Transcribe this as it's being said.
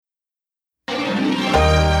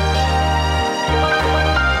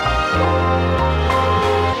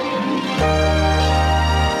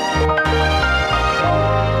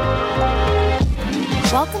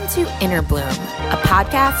to Inner Bloom, a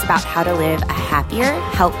podcast about how to live a happier,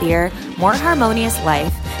 healthier, more harmonious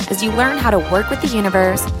life as you learn how to work with the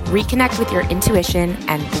universe, reconnect with your intuition,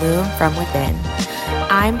 and bloom from within.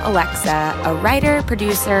 I'm Alexa, a writer,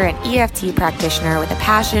 producer, and EFT practitioner with a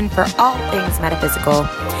passion for all things metaphysical.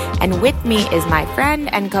 And with me is my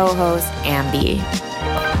friend and co-host, Ambi.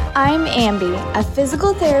 I'm Ambi, a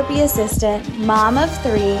physical therapy assistant, mom of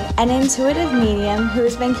 3, an intuitive medium who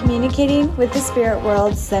has been communicating with the spirit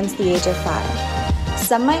world since the age of 5.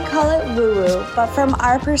 Some might call it woo-woo, but from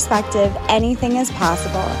our perspective, anything is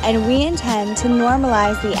possible, and we intend to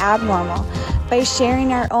normalize the abnormal by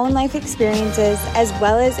sharing our own life experiences as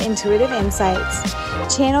well as intuitive insights,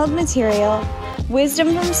 channeled material,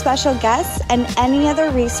 wisdom from special guests, and any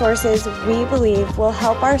other resources we believe will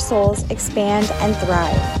help our souls expand and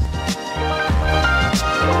thrive.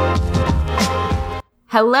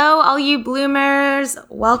 Hello, all you bloomers.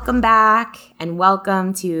 Welcome back and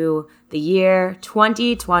welcome to the year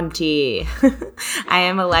 2020. I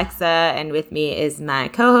am Alexa, and with me is my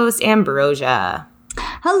co-host, Ambrosia.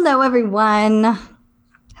 Hello, everyone.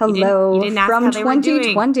 Hello you didn't ask from how they were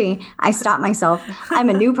 2020. I stopped myself. I'm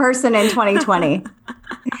a new person in 2020.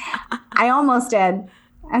 I almost did.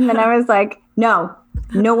 And then I was like, no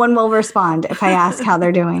one will respond if I ask how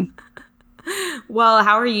they're doing. Well,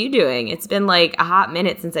 how are you doing? It's been like a hot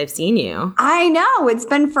minute since I've seen you. I know. It's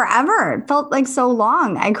been forever. It felt like so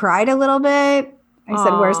long. I cried a little bit. I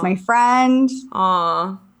said, where's my friend?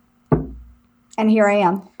 Aw. And here I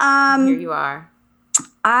am. Here you are.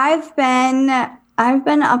 I've been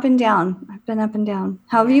up and down.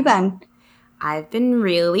 How have you been? I've been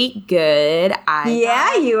really good.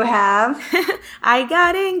 You have. I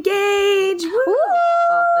got engaged. Woo! Woo!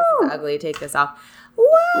 Oh, this is ugly. Take this off. Woo!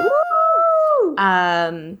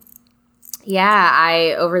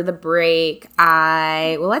 Over the break,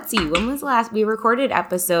 let's see, when was the last, we recorded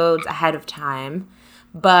episodes ahead of time,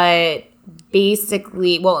 but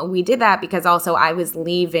basically, we did that because also I was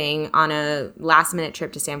leaving on a last minute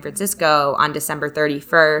trip to San Francisco on December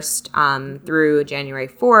 31st, through January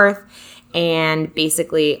 4th. And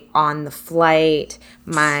basically on the flight,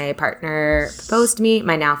 my partner proposed to me,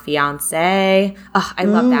 my now fiance. Oh, I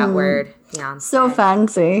love that word, fiance. So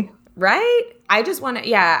fancy. Right? I just want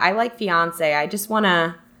to, I like fiance. I just want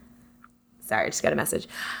to, sorry, I just got a message.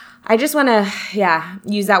 I just want to,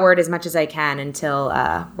 use that word as much as I can until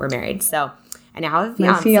we're married. So I now have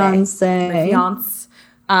a fiance. My fiance.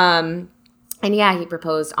 And he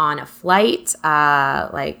proposed on a flight,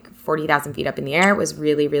 like 40,000 feet up in the air. It was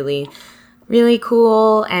really, really, really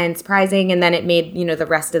cool and surprising. And then it made, the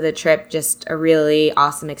rest of the trip just a really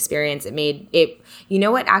awesome experience. It made it,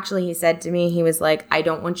 what actually he said to me? He was like, I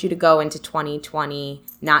don't want you to go into 2020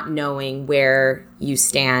 not knowing where you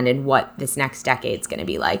stand and what this next decade's going to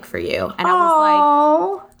be like for you. And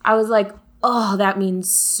I was like, oh, that means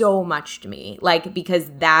so much to me. Like, because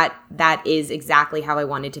that is exactly how I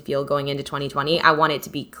wanted to feel going into 2020. I want it to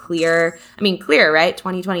be clear. I mean, clear, right?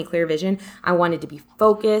 2020, clear vision. I wanted to be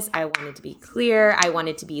focused. I wanted to be clear. I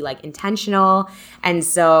wanted to be like intentional. And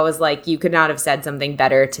so I was like, you could not have said something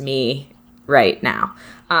better to me right now.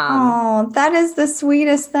 That is the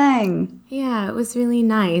sweetest thing. Yeah, it was really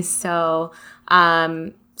nice. So,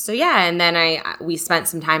 and then we spent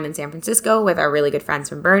some time in San Francisco with our really good friends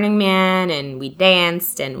from Burning Man, and we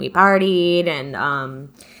danced and we partied, and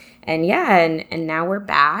now we're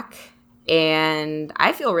back, and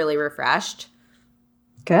I feel really refreshed.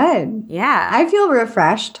 Good. Yeah. I feel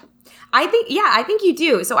refreshed. I think you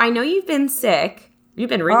do. So I know you've been sick. You've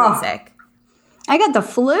been really sick. I got the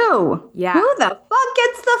flu. Yeah. Who the fuck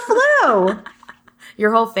gets the flu?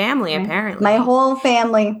 Your whole family, apparently. My whole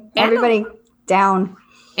family. Everybody down.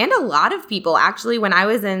 And a lot of people, actually, when I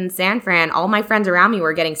was in San Fran, all my friends around me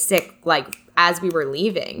were getting sick, like, as we were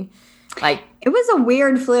leaving. Like, it was a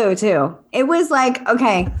weird flu, too. It was like,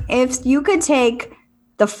 okay, if you could take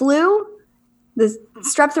the flu, the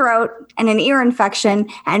strep throat, and an ear infection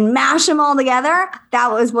and mash them all together,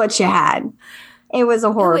 that was what you had. It was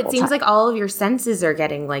a horrible it seems time. like all of your senses are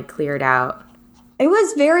getting, like, cleared out. It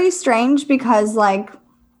was very strange because, like,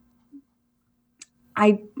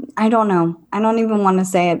 I don't know. I don't even want to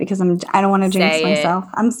say it because I don't want to jinx myself.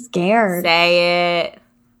 I'm scared. Say it.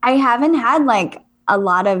 I haven't had like a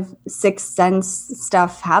lot of sixth sense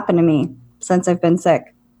stuff happen to me since I've been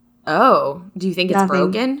sick. Oh, do you think it's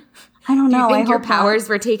broken? I don't know. Do you think your powers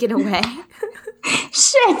were taken away?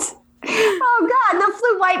 Shit. Oh God, the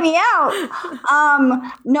flu wiped me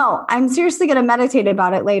out. No, I'm seriously going to meditate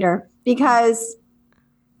about it later because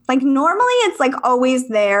like normally it's like always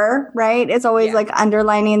there, right? It's always like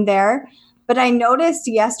underlining there. But I noticed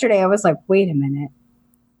yesterday, I was like, wait a minute.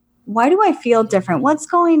 why do I feel different? What's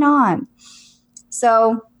going on?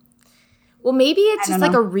 So, well, maybe it's just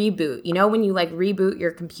like a reboot. You know, when you like reboot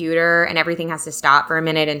your computer and everything has to stop for a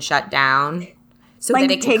minute and shut down. So like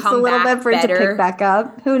that it takes a little bit for it to pick back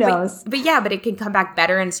up. Who knows? But it can come back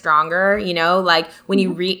better and stronger, you know, like when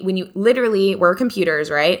you literally, we're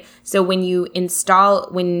computers, right? So when you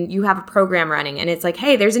have a program running and it's like,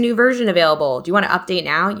 hey, there's a new version available. Do you want to update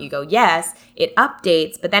now? You go, yes, it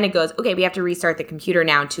updates, but then it goes, okay, we have to restart the computer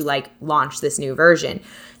now to like launch this new version.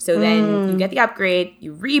 So then you get the upgrade,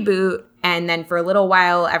 you reboot, and then for a little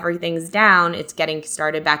while, everything's down. It's getting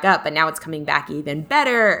started back up, but now it's coming back even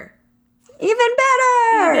better. Even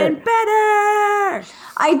better. Even better.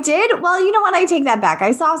 I did. Well, you know what? I take that back.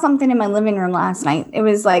 I saw something in my living room last night. It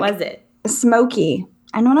was like, what was it? Smoky.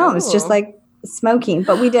 I don't know. It was just like smoking,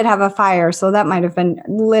 but we did have a fire. So that might've been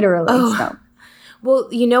literally smoke. Well,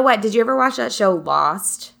 you know what? Did you ever watch that show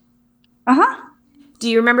Lost? Uh-huh. Do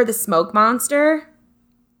you remember the smoke monster?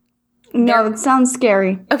 No, it sounds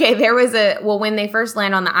scary. Okay, there was when they first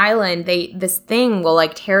land on the island, this thing will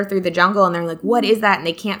like tear through the jungle and they're like, what is that? And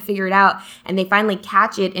they can't figure it out. And they finally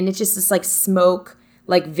catch it and it's just this like smoke,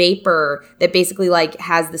 like vapor that basically like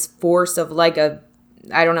has this force of like 10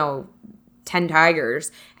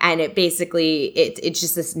 tigers. And it basically, it's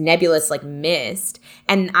just this nebulous like mist.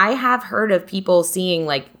 And I have heard of people seeing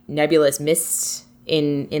like nebulous mist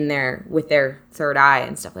in their with their third eye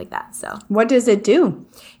and stuff like that. So what does it do?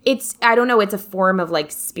 I don't know, it's a form of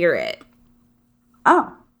like spirit.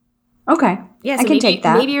 Oh, okay. Yeah, so I can take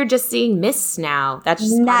that. Maybe you're just seeing mists now. That's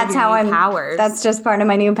just part of your new powers. That's just part of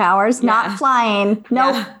my new powers. Yeah. Not flying.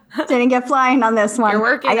 Nope. Didn't get flying on this one. You're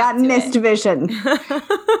working. I got mist vision.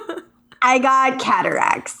 I got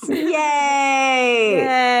cataracts. Yay!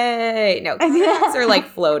 Yay! No, cataracts are like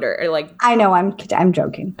floater or like. I know. I'm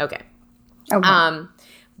joking. Okay.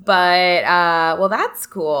 Well, that's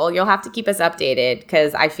cool. You'll have to keep us updated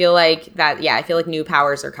because I feel like new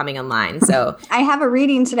powers are coming online. So I have a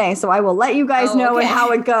reading today, so I will let you guys know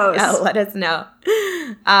how it goes. Let us know.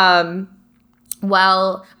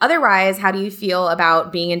 Well, otherwise, how do you feel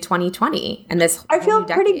about being in 2020 and this? I feel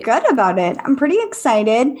pretty good about it. I'm pretty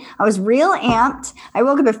excited. I was real amped. I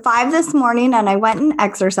woke up at 5 this morning and I went and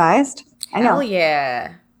exercised. I know. Hell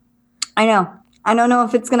yeah. I know. I don't know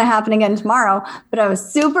if it's going to happen again tomorrow, but I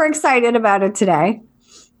was super excited about it today.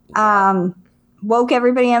 Woke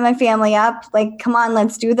everybody in my family up. Like, come on,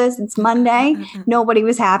 let's do this. It's Monday. Nobody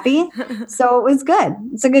was happy. So it was good.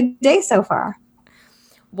 It's a good day so far.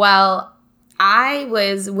 Well,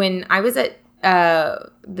 when I was at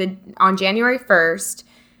on January 1st,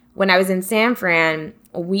 when I was in San Fran,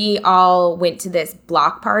 we all went to this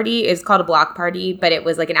block party. It's called a block party, but it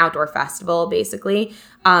was like an outdoor festival basically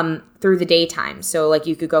through the daytime. So like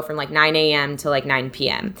you could go from like 9 a.m. to like 9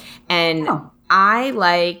 p.m. And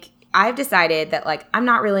I've decided that like I'm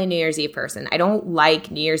not really a New Year's Eve person. I don't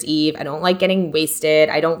like New Year's Eve. I don't like getting wasted.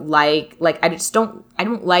 I don't like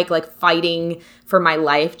fighting for my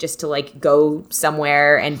life just to like go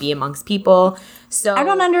somewhere and be amongst people. So I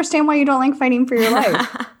don't understand why you don't like fighting for your life.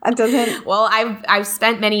 That doesn't. Well, I've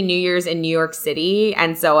spent many New Year's in New York City,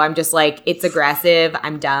 and so I'm just like, it's aggressive.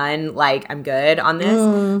 I'm done. Like, I'm good on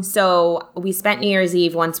this. So we spent New Year's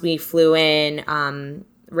Eve once we flew in.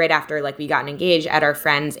 Right after like we gotten engaged at our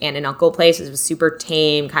friend's aunt and uncle place. It was super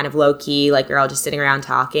tame, kind of low key. Like we were all just sitting around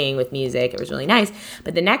talking with music. It was really nice.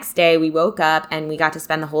 But the next day we woke up and we got to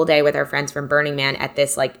spend the whole day with our friends from Burning Man at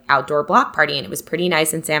this like outdoor block party. And it was pretty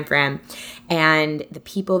nice in San Fran. And the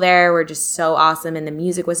people there were just so awesome. And the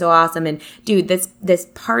music was so awesome. And dude, this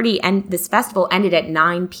party and this festival ended at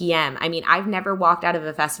 9 p.m. I mean, I've never walked out of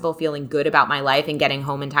a festival feeling good about my life and getting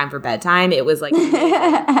home in time for bedtime. It was like,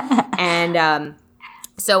 and,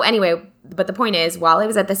 so anyway, but the point is, while I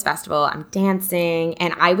was at this festival, I'm dancing,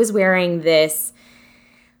 and I was wearing this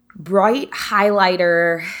bright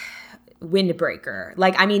highlighter windbreaker.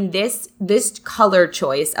 Like, I mean, this color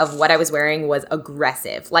choice of what I was wearing was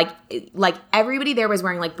aggressive. Like everybody there was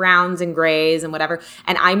wearing like browns and grays and whatever,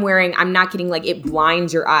 and I'm not kidding, like it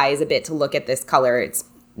blinds your eyes a bit to look at this color. It's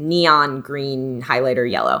neon green highlighter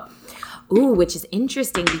yellow. Ooh, which is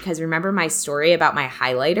interesting because remember my story about my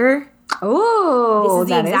highlighter? Oh, this is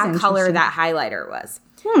the exact color that highlighter was.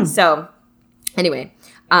 So anyway,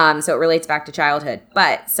 so it relates back to childhood.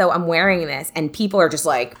 But so I'm wearing this and people are just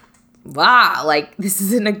like, wow, like this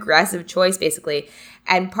is an aggressive choice basically.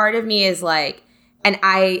 And part of me is like, and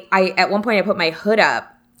I at one point I put my hood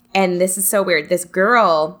up and this is so weird. This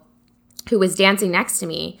girl who was dancing next to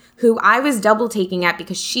me, who I was double taking at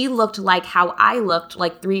because she looked like how I looked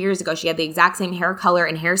like 3 years ago. She had the exact same hair color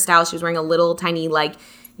and hairstyle. She was wearing a little tiny like,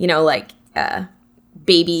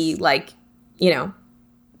 baby, like,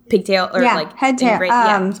 pigtail or like head tail,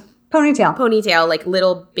 ponytail, like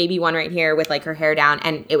little baby one right here with like her hair down,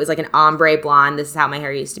 and it was like an ombre blonde. This is how my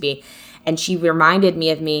hair used to be. And she reminded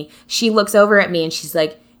me of me. She looks over at me and she's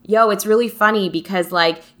like, yo, it's really funny because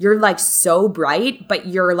like you're like so bright, but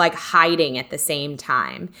you're like hiding at the same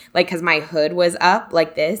time. Like, cause my hood was up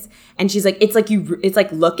like this. And she's like, it's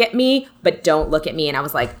like, look at me, but don't look at me. And I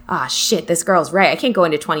was like, ah, shit, this girl's right. I can't go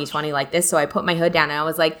into 2020 like this. So I put my hood down and I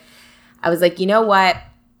was like, you know what?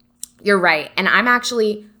 You're right. And I'm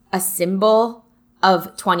actually a symbol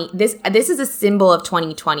of this is a symbol of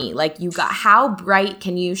 2020. Like, you got, how bright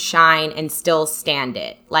can you shine and still stand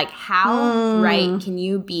it? Like, how bright can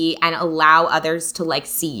you be and allow others to like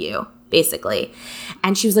see you, basically?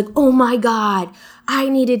 And she was like, oh my God, I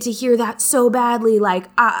needed to hear that so badly.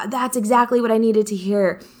 Like, that's exactly what I needed to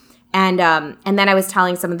hear. And then I was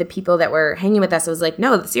telling some of the people that were hanging with us, I was like,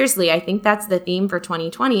 no, seriously, I think that's the theme for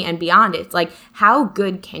 2020 and beyond. It's like, how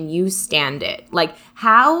good can you stand it? Like,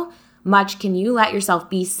 how much can you let yourself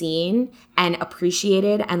be seen and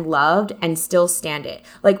appreciated and loved and still stand it?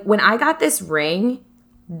 Like, when I got this ring,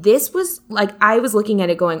 this was like, I was looking at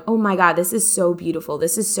it going, oh my God, this is so beautiful.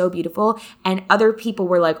 This is so beautiful. And other people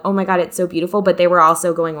were like, oh my God, it's so beautiful. But they were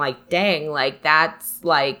also going like, dang, like that's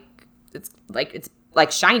like, it's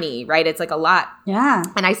like shiny, right? It's like a lot. Yeah.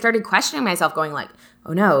 And I started questioning myself going like,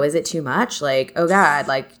 oh no, is it too much? Like, oh God,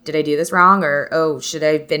 like, did I do this wrong? Or, oh, should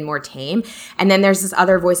I have been more tame? And then there's this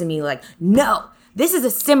other voice in me like, no, this is a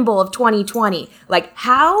symbol of 2020. Like,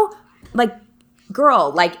 how, like,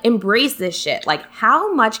 girl, like, embrace this shit. Like,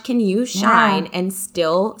 how much can you shine and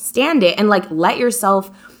still stand it? And like, let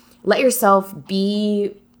yourself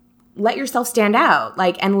stand out,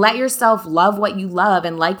 like, and let yourself love what you love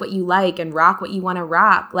and like what you like and rock what you want to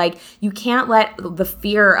rock. Like, you can't let the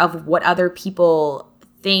fear of what other people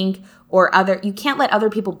think you can't let other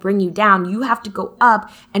people bring you down. You have to go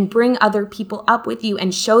up and bring other people up with you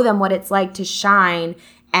and show them what it's like to shine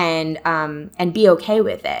and be okay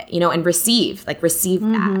with it, you know, and receive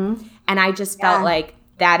that. And I just felt like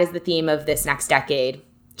that is the theme of this next decade.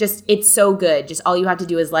 Just, it's so good. Just all you have to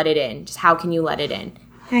do is let it in. Just how can you let it in?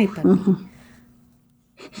 Hey, puppy.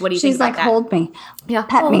 What do you think about that? She's like, hold me. Yeah,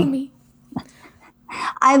 pet hold me.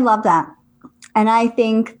 I love that. And I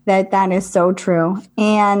think that that is so true.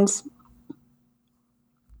 And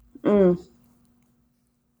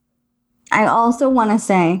I also want to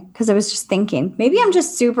say, because I was just thinking, maybe I'm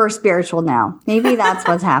just super spiritual now. Maybe that's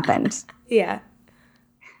what's happened. Yeah.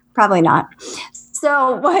 Probably not.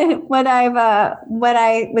 So what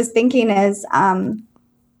I was thinking is,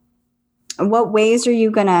 what ways were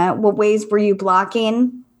you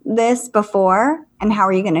blocking this before? And how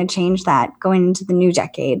are you going to change that going into the new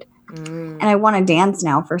decade? And I want to dance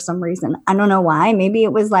now for some reason. I don't know why. Maybe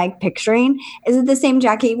it was like picturing. Is it the same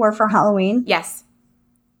jacket you wore for Halloween? Yes.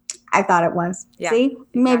 I thought it was. Yeah, See? exactly.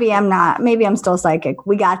 Maybe I'm not. Maybe I'm still psychic.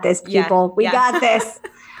 We got this, people. Yeah, we got this.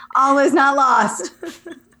 All is not lost.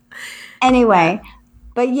 Anyway,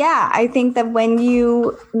 but yeah, I think that when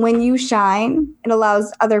you shine, it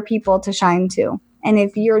allows other people to shine too. And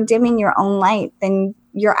if you're dimming your own light, then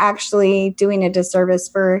you're actually doing a disservice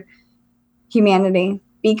for humanity,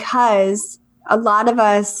 because a lot of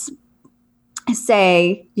us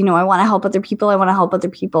say, you know, I want to help other people,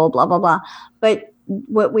 blah, blah, blah. But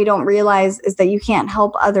what we don't realize is that you can't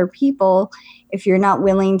help other people if you're not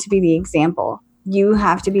willing to be the example. You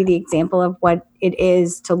have to be the example of what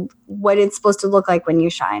it's supposed to look like when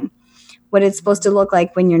you shine, what it's supposed to look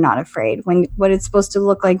like when you're not afraid, what it's supposed to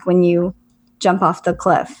look like when you jump off the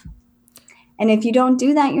cliff. And if you don't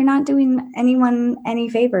do that, you're not doing anyone any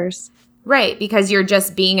favors. Right, because you're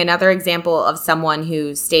just being another example of someone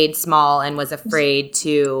who stayed small and was afraid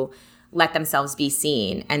to let themselves be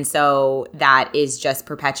seen. And so that is just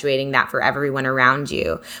perpetuating that for everyone around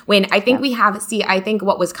you. When I think I think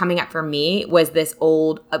what was coming up for me was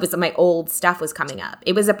my old stuff was coming up.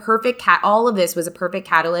 It was all of this was a perfect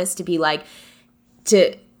catalyst to be like,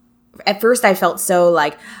 at first I felt so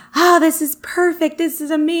like, this is perfect. This is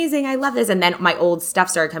amazing. I love this. And then my old stuff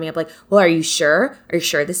started coming up like, well, are you sure? Are you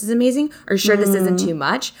sure this is amazing? Are you sure this isn't too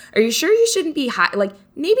much? Are you sure you shouldn't be high? Like,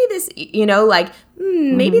 maybe this, you know, like,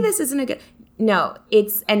 maybe this isn't a good, no,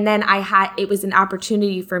 and then it was an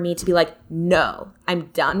opportunity for me to be like, no, I'm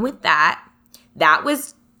done with that. That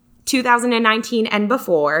was 2019 and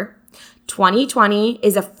before. 2020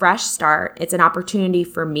 is a fresh start. It's an opportunity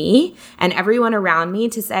for me and everyone around me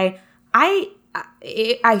to say, I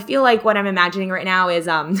feel like what I'm imagining right now is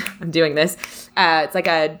I'm doing this. It's like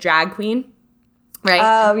a drag queen right?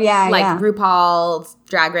 Oh, yeah, like yeah. RuPaul's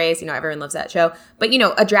Drag Race, everyone loves that show. But,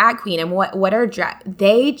 a drag queen and what are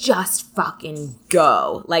they just fucking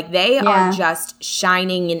go. Like they are just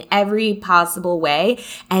shining in every possible way,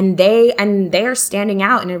 and they're standing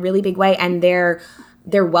out in a really big way, and they're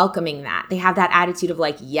welcoming that. They have that attitude of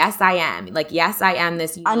like, yes, I am. Like, yes, I am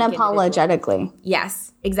this unapologetically. Individual.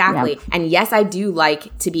 Yes, exactly. Yep. And yes, I do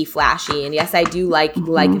like to be flashy, and yes, I do like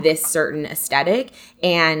this certain aesthetic,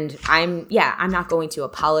 and I'm not going to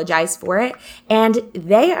apologize for it. And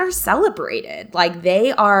they are celebrated. Like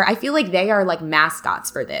I feel like they are like mascots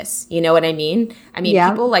for this. You know what I mean?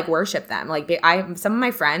 People like worship them. Like some of my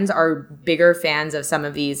friends are bigger fans of some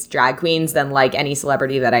of these drag queens than like any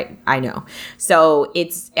celebrity that I know. So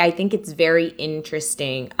I think it's very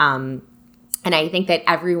interesting. And I think that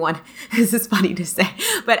everyone, this is funny to say,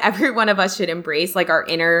 but every one of us should embrace like our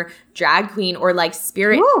inner drag queen or like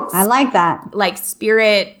spirit. Ooh, I like that. Like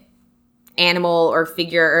spirit animal or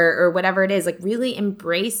figure or whatever it is. Like really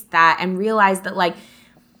embrace that and realize that like,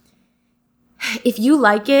 if you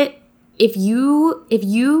like it, if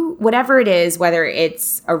you, whatever it is, whether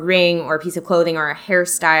it's a ring or a piece of clothing or a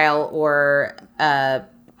hairstyle or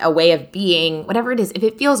a way of being, whatever it is, if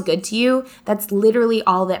it feels good to you, that's literally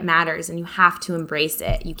all that matters, and you have to embrace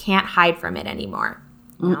it. You can't hide from it anymore.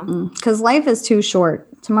 Because life is too short.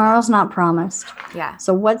 Tomorrow's not promised. Yeah.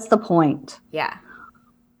 So what's the point? Yeah.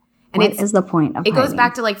 And what is the point of it hiding? goes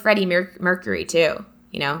back to like Freddie Mercury too.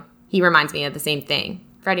 He reminds me of the same thing.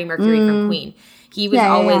 Freddie Mercury from Queen. He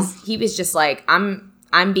was he was just like, I'm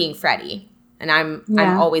being Freddie, and I'm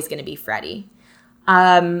always going to be Freddie.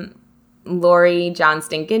 Lori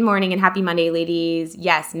Johnston, good morning and happy Monday, ladies.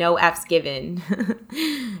 Yes, no F's given.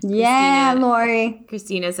 Yeah, Lori.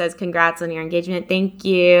 Christina says, congrats on your engagement. Thank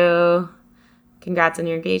you. Congrats on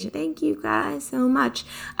your engagement. Thank you guys so much.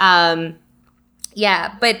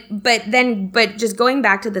 Yeah, but just going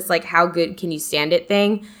back to this, like, how good can you stand it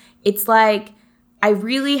thing? It's like, I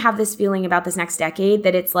really have this feeling about this next decade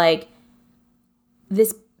that it's like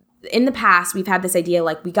this. In the past, we've had this idea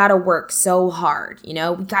like we got to work so hard, we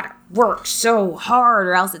got to work so hard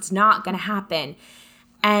or else it's not going to happen.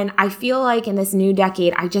 And I feel like in this new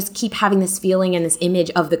decade, I just keep having this feeling and this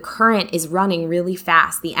image of the current is running really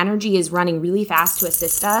fast. The energy is running really fast to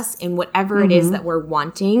assist us in whatever it is that we're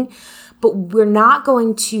wanting. But we're not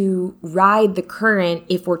going to ride the current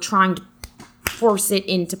if we're trying to force it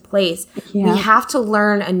into place. Yeah. We have to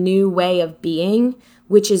learn a new way of being,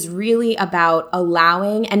 which is really about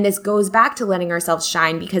allowing, and this goes back to letting ourselves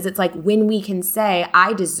shine, because it's like when we can say,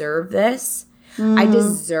 I deserve this, I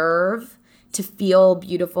deserve to feel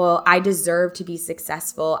beautiful, I deserve to be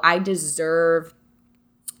successful, I deserve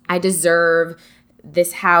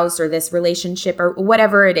this house or this relationship or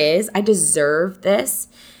whatever it is, I deserve this,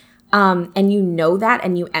 and you know that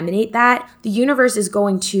and you emanate that, the universe is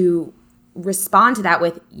going to respond to that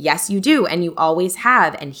with, yes, you do, and you always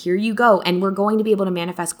have, and here you go, and we're going to be able to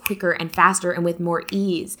manifest quicker and faster and with more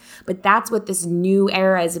ease. But that's what this new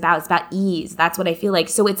era is about. It's about ease. That's what I feel like.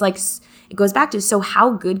 So it's like, it goes back to, so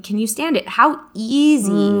how good can you stand it? How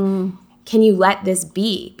easy can you let this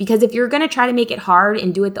be? Because if you're going to try to make it hard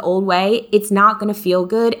and do it the old way, it's not going to feel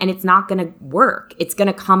good and it's not going to work. It's going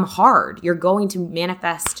to come hard. You're going to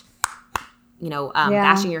manifest,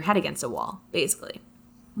 bashing your head against a wall, basically.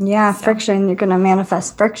 Yeah, friction. You're going to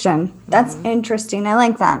manifest friction. That's interesting. I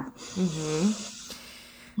like that.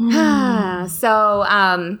 So,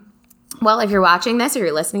 well, if you're watching this or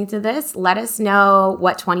you're listening to this, let us know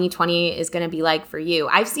what 2020 is going to be like for you.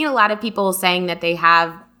 I've seen a lot of people saying that they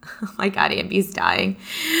have, oh my God, Ambi's dying.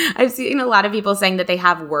 I've seen a lot of people saying that they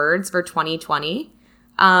have words for 2020.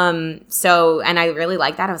 And I really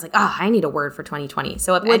like that. I was like, oh, I need a word for 2020.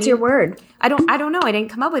 So what's your word? I don't know. I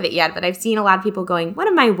didn't come up with it yet, but I've seen a lot of people going, one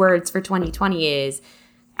of my words for 2020 is,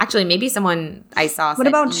 actually, maybe someone I saw. What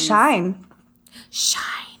about shine? Shine.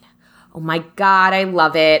 Oh my God. I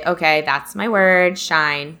love it. Okay. That's my word.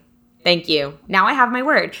 Shine. Thank you. Now I have my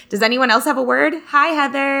word. Does anyone else have a word? Hi,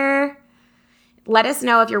 Heather. Let us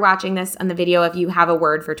know if you're watching this on the video if you have a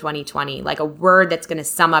word for 2020, like a word that's going to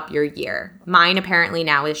sum up your year. Mine apparently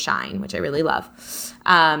now is shine, which I really love.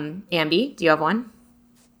 Ambi, do you have one?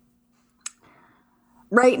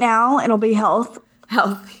 Right now, it'll be health.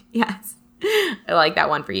 Health, yes. I like that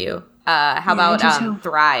one for you. How about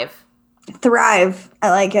thrive? Thrive. I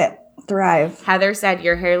like it. Thrive. Heather said,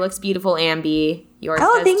 your hair looks beautiful, Ambi. Yours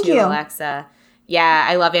says thank too, you. Alexa. Yeah,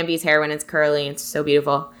 I love Ambi's hair when it's curly. It's so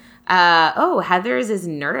beautiful. Heather's is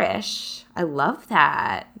nourish. I love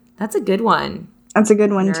that. That's a good one. That's a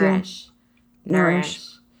good one nourish. too. Nourish.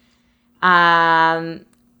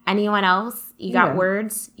 Anyone else? You got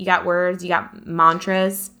words? You got words? You got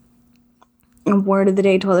mantras? Word of the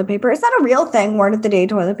day toilet paper. Is that a real thing? Word of the day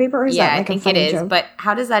toilet paper? Or is that like I think a funny it is. joke? But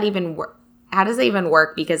how does that even work? How does that even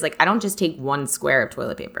work? Because like I don't just take one square of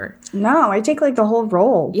toilet paper. No, I take like the whole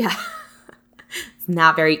roll. Yeah. It's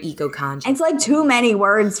not very eco-conscious. It's like too many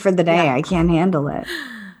words for the day. Yeah. I can't handle it.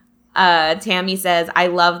 Tammy says, I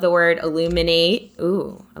love the word illuminate.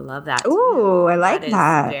 Ooh, I love that. Ooh, I like That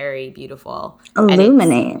that. is very beautiful.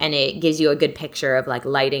 Illuminate. And it gives you a good picture of like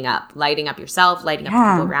lighting up yourself, lighting up the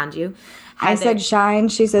Yeah. people around you. I said shine.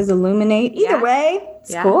 She says illuminate. Either Yeah. way, it's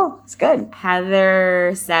Yeah. cool. It's good.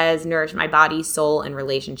 Heather says, nourish my body, soul, and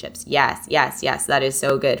relationships. Yes. That is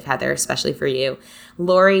so good, Heather, especially for you.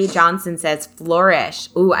 Lori Johnson says, flourish.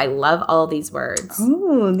 Ooh, I love all these words.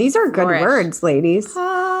 Ooh, these are good Flourish. words, ladies.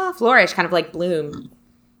 Flourish, kind of like bloom.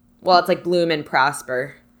 Well, it's like bloom and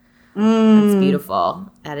prosper. That's beautiful.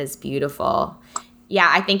 That is beautiful. Yeah,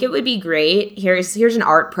 I think it would be great. Here's an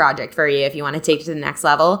art project for you if you want to take it to the next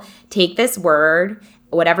level. Take this word,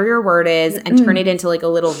 whatever your word is, and turn it into like a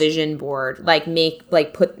little vision board. Like make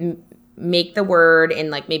the word and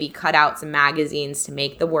like maybe cut out some magazines to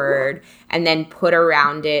make the word, and then put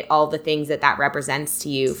around it all the things that represents to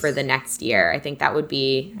you for the next year. I think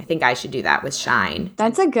I should do that with Shine.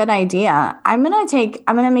 That's a good idea. I'm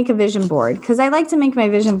gonna make a vision board because I like to make my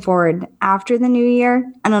vision board after the new year.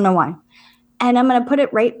 I don't know why. And I'm gonna put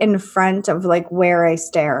it right in front of like where I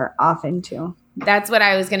stare off into. That's what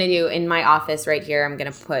I was gonna do in my office right here. I'm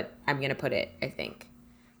gonna put it, I think.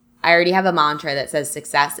 I already have a mantra that says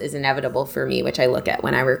success is inevitable for me, which I look at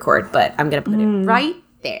when I record, but I'm gonna put it right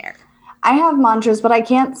there. I have mantras, but I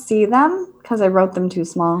can't see them because I wrote them too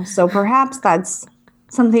small. So perhaps that's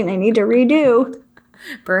something I need to redo.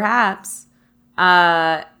 Perhaps.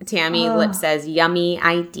 Tammy Lip says, yummy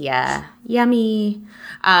idea. Yummy.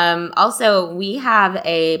 Also, we have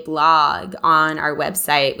a blog on our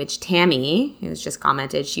website, which Tammy, who's just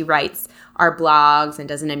commented, she writes our blogs and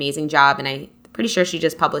does an amazing job. And I'm pretty sure she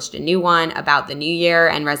just published a new one about the new year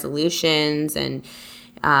and resolutions and,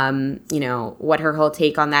 what her whole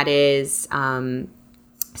take on that is.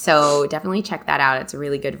 So definitely check that out. It's a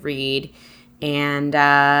really good read. And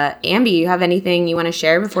Ambi, you have anything you want to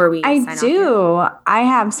share before we sign I off do. here? I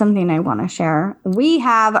have something I want to share. We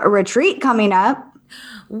have a retreat coming up.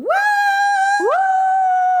 Woo!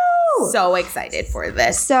 Woo! So excited for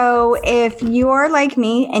this. So if you're like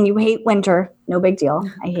me and you hate winter, no big deal.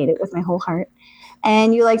 I hate it with my whole heart.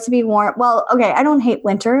 And you like to be warm. Well, okay, I don't hate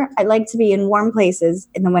winter. I like to be in warm places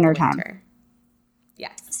in the wintertime. Winter.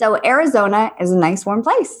 Yes. So Arizona is a nice warm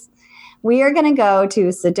place. We are going to go to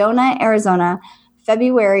Sedona, Arizona,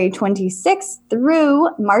 February 26th through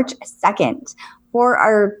March 2nd for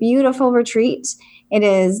our beautiful retreat. It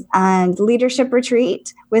is a leadership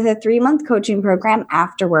retreat with a 3-month coaching program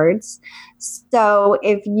afterwards. So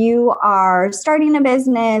if you are starting a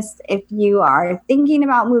business, if you are thinking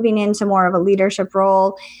about moving into more of a leadership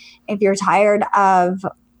role, if you're tired of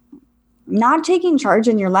not taking charge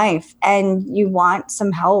in your life and you want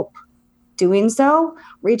some help doing so,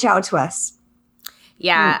 reach out to us.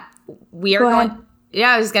 Yeah, we are Go going. ahead. Yeah,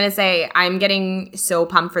 I was going to say, I'm getting so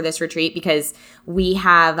pumped for this retreat because we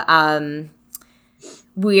have,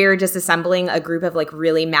 we're just assembling a group of like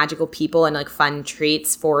really magical people and like fun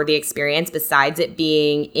treats for the experience besides it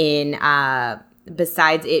being in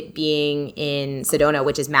Sedona,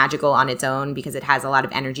 which is magical on its own because it has a lot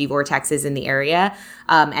of energy vortexes in the area.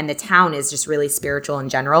 And the town is just really spiritual in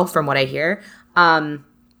general from what I hear.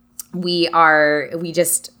 We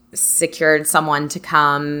just secured someone to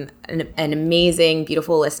come, an amazing,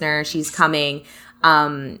 beautiful listener. She's coming,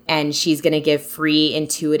 and she's going to give free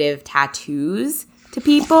intuitive tattoos to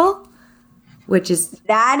people,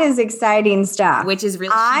 That is exciting stuff. which is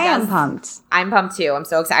really, I am pumped. I'm pumped too. I'm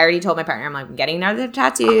so excited. I already told my partner, I'm like, I'm getting another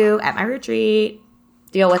tattoo at my retreat.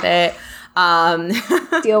 Deal with it.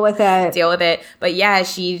 Deal with it. Deal with it. But yeah,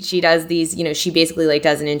 she does these, she basically like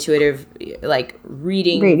does an intuitive like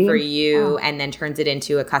reading for you and then turns it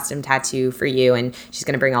into a custom tattoo for you. And she's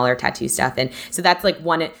going to bring all her tattoo stuff. And so that's like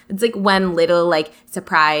it's like one little like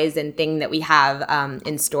surprise and thing that we have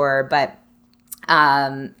in store. But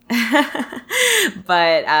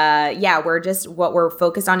what we're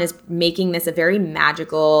focused on is making this a very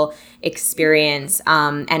magical experience,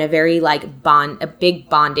 and a very like a big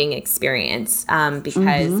bonding experience,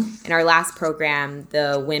 because in our last program,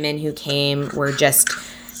 the women who came were just,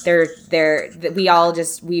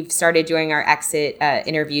 we've started doing our exit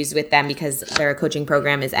interviews with them because their coaching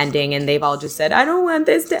program is ending, and they've all just said, I don't want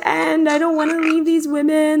this to end. I don't want to leave these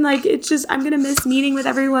women. Like, it's just, I'm going to miss meeting with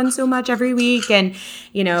everyone so much every week. And,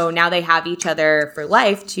 now they have each other for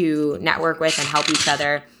life to network with and help each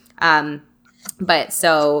other. But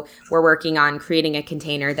so we're working on creating a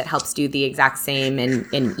container that helps do the exact same and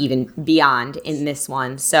even beyond in this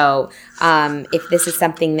one. So if this is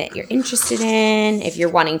something that you're interested in, if you're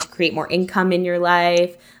wanting to create more income in your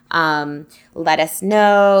life, let us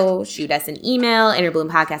know. Shoot us an email,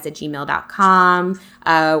 innerbloompodcast@gmail.com.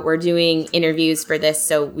 We're doing interviews for this,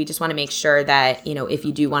 so we just want to make sure that, if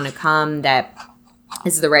you do want to come, that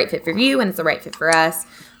this is the right fit for you and it's the right fit for us.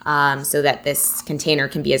 So that this container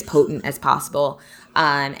can be as potent as possible.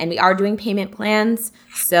 And we are doing payment plans.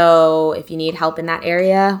 So if you need help in that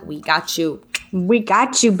area, we got you. We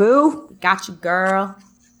got you, boo. We got you, girl.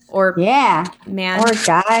 Or man. Or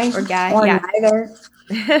guy. Or guy. Or yeah. neither.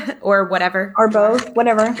 Or whatever. Or both.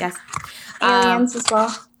 Whatever. Yes. Aliens as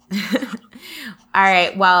well. All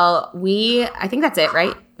right. Well, I think that's it,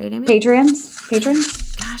 right? Right, Amy? Patrons.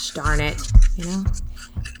 Gosh darn it.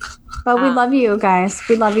 But we love you guys.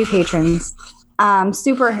 We love you, patrons.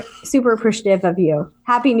 Super, super appreciative of you.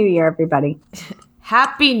 Happy New Year, everybody.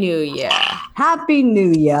 Happy New Year. Happy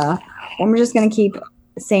New Year. And we're just going to keep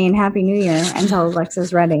saying Happy New Year until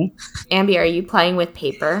Alexa's ready. Ambi, are you playing with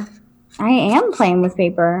paper? I am playing with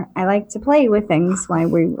paper. I like to play with things when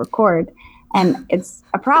we record. And it's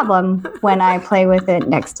a problem when I play with it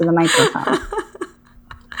next to the microphone.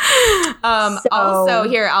 Also,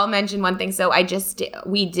 here, I'll mention one thing. So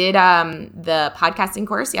we did the podcasting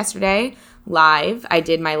course yesterday live. I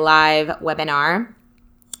did my live webinar,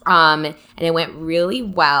 and it went really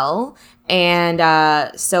well. And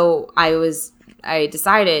so I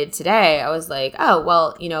decided today, I was like, oh,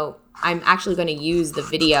 well, I'm actually going to use the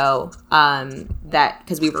video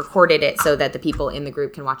because we recorded it so that the people in the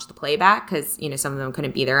group can watch the playback because, some of them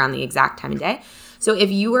couldn't be there on the exact time of day. So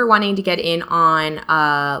if you were wanting to get in on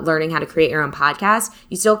learning how to create your own podcast,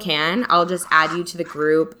 you still can. I'll just add you to the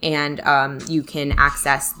group and you can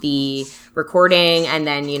access the recording and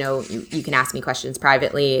then, you can ask me questions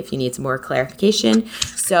privately if you need some more clarification.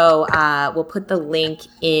 So we'll put the link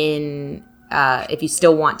in. If you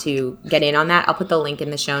still want to get in on that, I'll put the link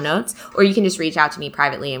in the show notes, or you can just reach out to me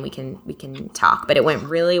privately and we can talk. But it went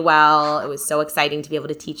really well. It was so exciting to be able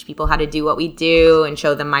to teach people how to do what we do and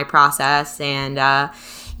show them my process. And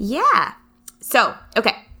yeah. So,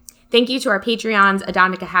 okay. Thank you to our Patreons,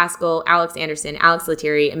 Adonica Haskell, Alex Anderson, Alex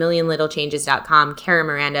Lettieri, AmillionLittleChanges.com, Kara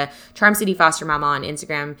Miranda, Charm City Foster Mama on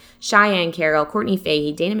Instagram, Cheyenne Carroll, Courtney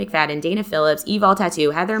Fahey, Dana McFadden, Dana Phillips, Evol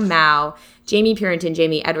Tattoo, Heather Mao, Jamie Purinton,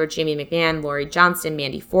 Jamie Edwards, Jamie McMahon, Lori Johnston,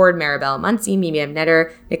 Mandy Ford, Maribel Muncie, Mimi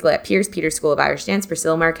Netter, Nicolette Pierce, Peter School of Irish Dance,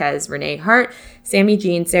 Priscilla Marquez, Renee Hart, Sammy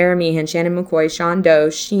Jean, Sarah Meehan, Shannon McCoy, Sean Doe,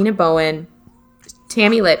 Sheena Bowen,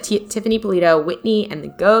 Tammy Lip, Tiffany Polito, Whitney and the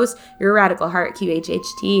Ghost, Your Radical Heart,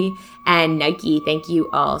 QHHT, and Nike. Thank you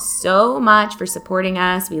all so much for supporting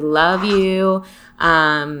us. We love you.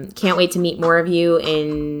 Can't wait to meet more of you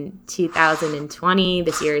in 2020.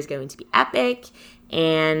 This year is going to be epic.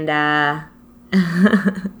 And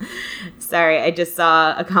sorry, I just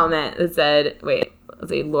saw a comment that said,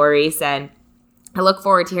 Lori said, I look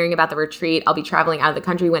forward to hearing about the retreat. I'll be traveling out of the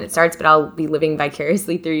country when it starts, but I'll be living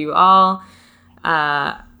vicariously through you all.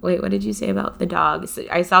 What did you say about the dog? So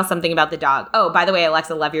I saw something about the dog. Oh, by the way,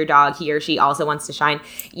 Alexa, love your dog. He or she also wants to shine.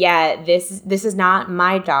 Yeah, this is not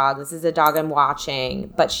my dog. This is a dog I'm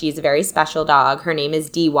watching, but she's a very special dog. Her name is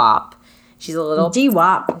D-Wop. She's a little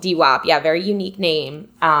D-Wop. Yeah, very unique name.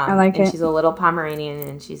 I like it. She's a little Pomeranian,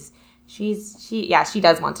 and she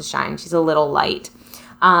does want to shine. She's a little light.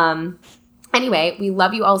 Anyway, we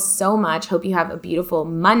love you all so much. Hope you have a beautiful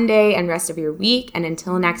Monday and rest of your week. And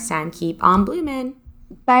until next time, keep on blooming.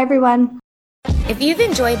 Bye, everyone. If you've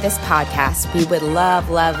enjoyed this podcast, we would love,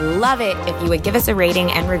 love, love it if you would give us a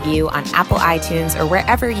rating and review on Apple iTunes or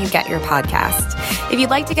wherever you get your podcasts. If you'd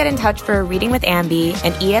like to get in touch for a reading with Ambi,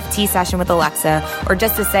 an EFT session with Alexa, or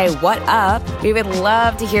just to say what up, we would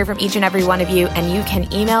love to hear from each and every one of you, and you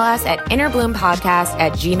can email us at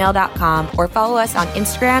innerbloom.podcast@gmail.com or follow us on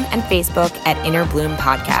Instagram and Facebook at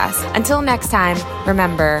innerbloom.podcast. Until next time,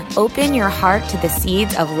 remember, open your heart to the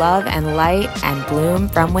seeds of love and light and bloom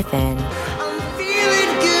from within.